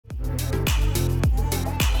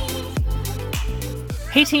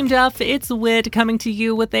Hey Team Duff, it's Whit coming to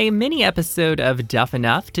you with a mini episode of Duff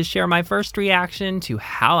Enough to share my first reaction to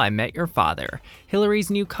How I Met Your Father, Hillary's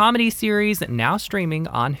new comedy series now streaming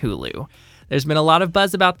on Hulu. There's been a lot of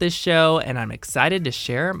buzz about this show, and I'm excited to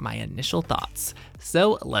share my initial thoughts.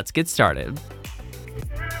 So let's get started.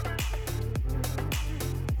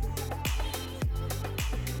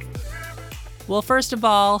 Well, first of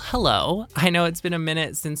all, hello. I know it's been a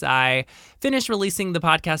minute since I finished releasing the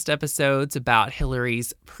podcast episodes about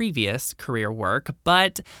Hillary's previous career work,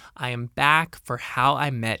 but I am back for How I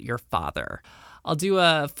Met Your Father. I'll do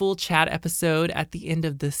a full chat episode at the end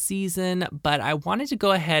of the season, but I wanted to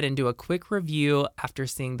go ahead and do a quick review after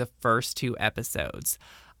seeing the first two episodes.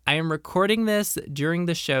 I am recording this during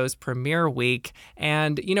the show's premiere week,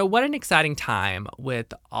 and what an exciting time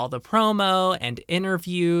with all the promo and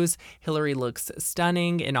interviews. Hillary looks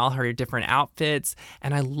stunning in all her different outfits,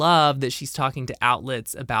 and I love that she's talking to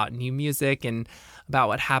outlets about new music and about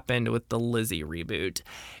what happened with the Lizzie reboot.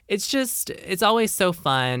 It's always so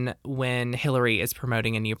fun when Hillary is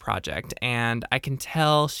promoting a new project, and I can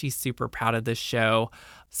tell she's super proud of this show.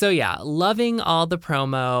 So yeah, loving all the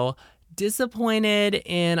promo. Disappointed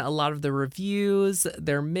in a lot of the reviews.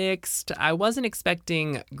 They're mixed. I wasn't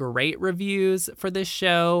expecting great reviews for this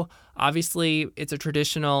show. Obviously, it's a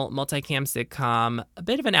traditional multicam sitcom, a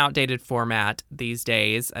bit of an outdated format these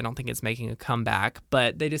days. I don't think it's making a comeback,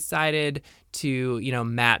 but they decided to,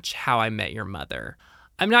 match How I Met Your Mother.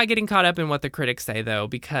 I'm not getting caught up in what the critics say, though,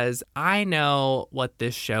 because I know what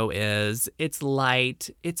this show is. It's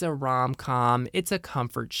light, it's a rom-com, it's a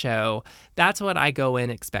comfort show. That's what I go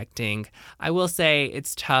in expecting. I will say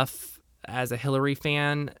it's tough as a Hillary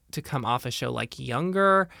fan to come off a show like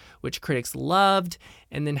Younger, which critics loved,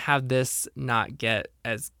 and then have this not get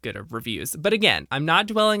as good of reviews. But again, I'm not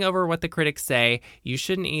dwelling over what the critics say. You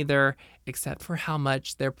shouldn't either, except for how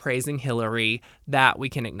much they're praising Hillary. That we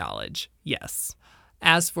can acknowledge. Yes.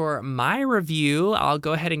 As for my review, I'll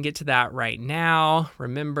go ahead and get to that right now.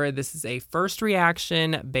 Remember, this is a first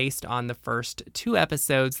reaction based on the first two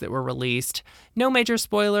episodes that were released. No major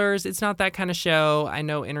spoilers. It's not that kind of show. I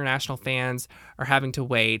know international fans are having to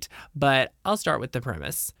wait, but I'll start with the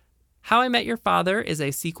premise. How I Met Your Father is a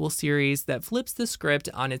sequel series that flips the script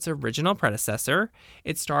on its original predecessor.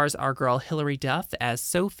 It stars our girl Hilary Duff as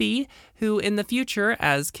Sophie, who in the future,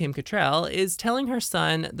 as Kim Cattrall, is telling her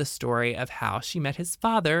son the story of how she met his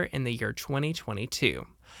father in the year 2022.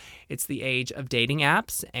 It's the age of dating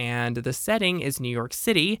apps, and the setting is New York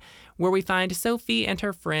City, where we find Sophie and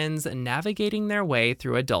her friends navigating their way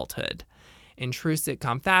through adulthood. In true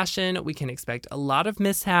sitcom fashion, we can expect a lot of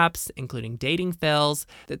mishaps, including dating fails,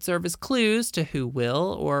 that serve as clues to who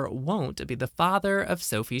will or won't be the father of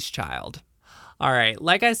Sophie's child. All right,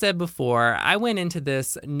 like I said before, I went into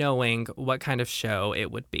this knowing what kind of show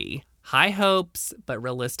it would be. High hopes, but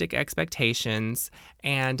realistic expectations,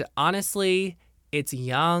 and honestly, it's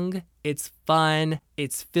young, it's fun,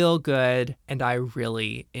 it's feel good, and I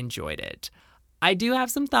really enjoyed it. I do have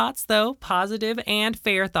some thoughts, though, positive and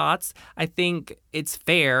fair thoughts. I think it's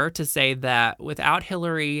fair to say that without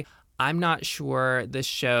Hillary, I'm not sure this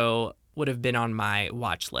show would have been on my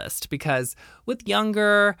watch list, because with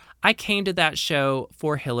Younger, I came to that show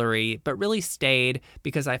for Hillary, but really stayed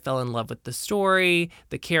because I fell in love with the story,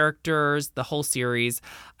 the characters, the whole series.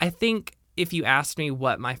 I think if you asked me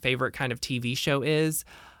what my favorite kind of TV show is,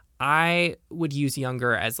 I would use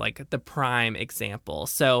Younger as like the prime example.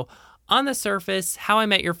 So on the surface, How I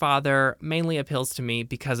Met Your Father mainly appeals to me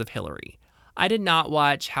because of Hillary. I did not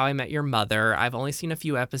watch How I Met Your Mother. I've only seen a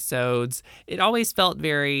few episodes. It always felt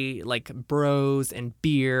very like bros and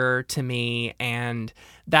beer to me, and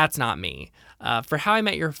that's not me. For How I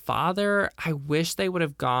Met Your Father, I wish they would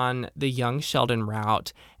have gone the young Sheldon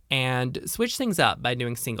route and switched things up by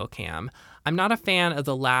doing single cam. I'm not a fan of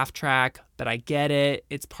the laugh track, but I get it.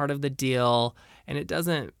 It's part of the deal, and it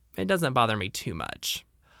doesn't bother me too much.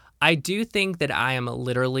 I do think that I am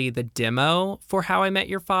literally the demo for How I Met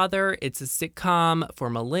Your Father. It's a sitcom for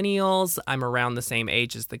millennials. I'm around the same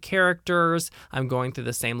age as the characters. I'm going through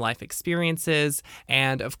the same life experiences.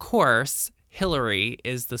 And of course, Hillary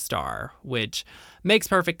is the star, which makes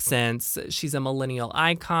perfect sense. She's a millennial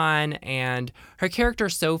icon, and her character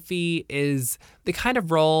Sophie is the kind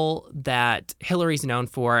of role that Hillary's known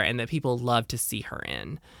for and that people love to see her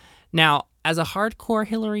in. Now, as a hardcore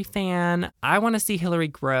Hillary fan, I want to see Hillary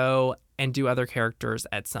grow and do other characters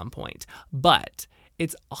at some point. But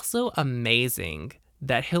it's also amazing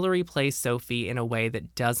that Hillary plays Sophie in a way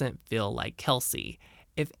that doesn't feel like Kelsey.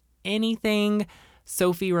 If anything,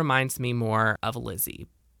 Sophie reminds me more of Lizzie.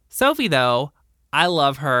 Sophie, though, I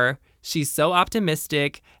love her. She's so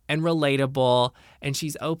optimistic and relatable, and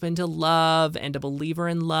she's open to love and a believer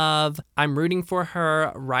in love. I'm rooting for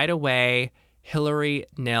her right away. Hillary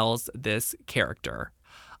nails this character.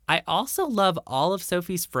 I also love all of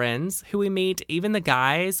Sophie's friends who we meet, even the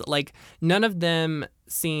guys. Like, none of them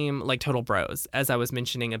seem like total bros, as I was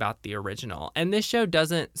mentioning about the original. And this show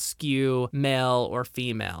doesn't skew male or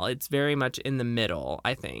female. It's very much in the middle,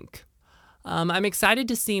 I think. I'm excited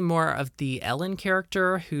to see more of the Ellen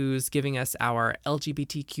character, who's giving us our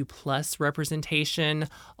LGBTQ plus representation.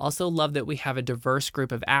 Also love that we have a diverse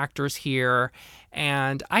group of actors here,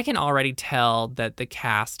 and I can already tell that the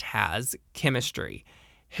cast has chemistry.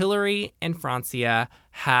 Hillary and Francia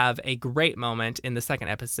have a great moment in the second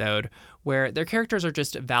episode where their characters are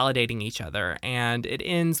just validating each other, and it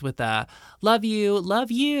ends with a love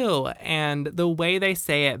you, and the way they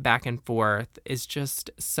say it back and forth is just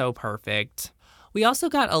so perfect. We also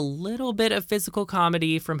got a little bit of physical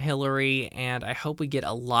comedy from Hillary, and I hope we get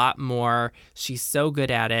a lot more. She's so good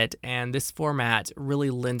at it, and this format really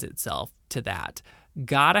lends itself to that.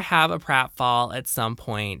 Gotta have a pratfall at some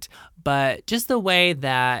point, but just the way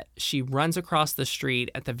that she runs across the street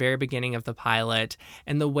at the very beginning of the pilot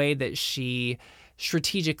and the way that she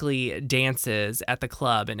strategically dances at the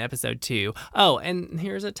club in episode 2. Oh, and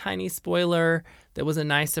here's a tiny spoiler that was a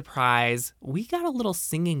nice surprise. We got a little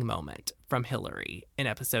singing moment from Hillary in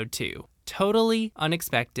episode 2. Totally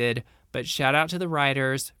unexpected, but shout out to the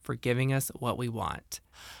writers for giving us what we want.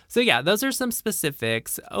 So yeah, those are some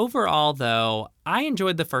specifics. Overall, though, I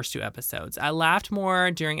enjoyed the first 2 episodes. I laughed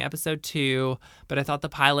more during episode 2, but I thought the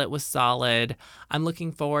pilot was solid. I'm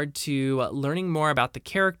looking forward to learning more about the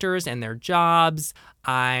characters and their jobs.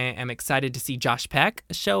 I am excited to see Josh Peck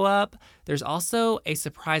show up. There's also a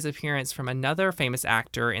surprise appearance from another famous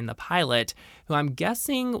actor in the pilot, who I'm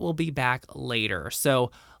guessing will be back later.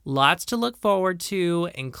 So lots to look forward to,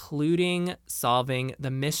 including solving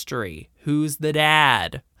the mystery. Who's the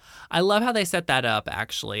dad? I love how they set that up,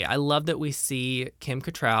 actually. I love that we see Kim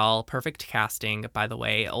Cattrall, perfect casting, by the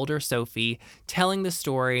way, older Sophie, telling the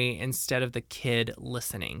story instead of the kid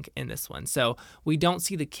listening in this one. So we don't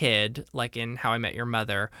see the kid, like in How I Met Your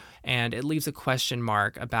Mother, and it leaves a question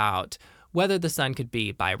mark about whether the son could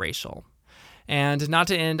be biracial. And not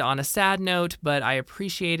to end on a sad note, but I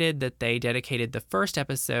appreciated that they dedicated the first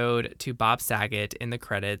episode to Bob Saget in the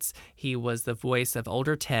credits. He was the voice of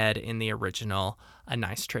older Ted in the original. A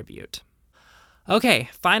nice tribute. Okay,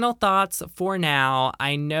 final thoughts for now.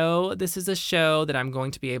 I know this is a show that I'm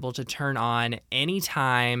going to be able to turn on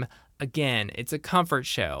anytime. Again, it's a comfort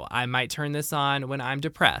show. I might turn this on when I'm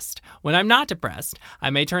depressed. When I'm not depressed,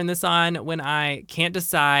 I may turn this on when I can't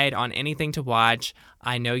decide on anything to watch.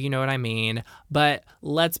 I know you know what I mean, but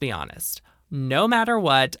let's be honest. No matter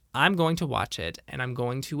what, I'm going to watch it, and I'm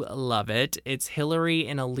going to love it. It's Hillary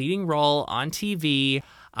in a leading role on TV.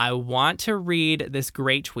 I want to read this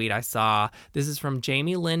great tweet I saw. This is from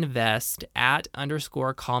Jamie Lynn Vest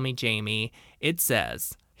 @_callmejamie. It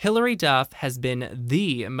says, Hillary Duff has been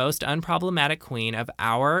the most unproblematic queen of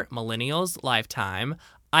our millennials' lifetime.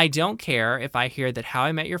 I don't care if I hear that How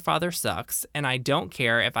I Met Your Father sucks, and I don't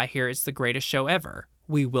care if I hear it's the greatest show ever.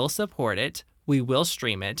 We will support it, we will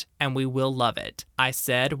stream it, and we will love it. I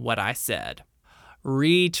said what I said.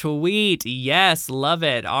 Retweet. Yes, love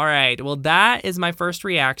it. All right. Well, that is my first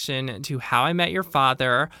reaction to How I Met Your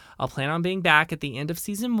Father. I'll plan on being back at the end of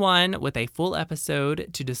season 1 with a full episode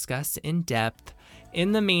to discuss in depth.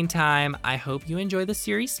 In the meantime, I hope you enjoy the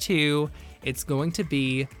series too. It's going to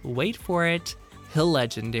be, wait for it,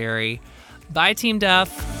 legendary. Bye, Team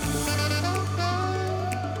Duff.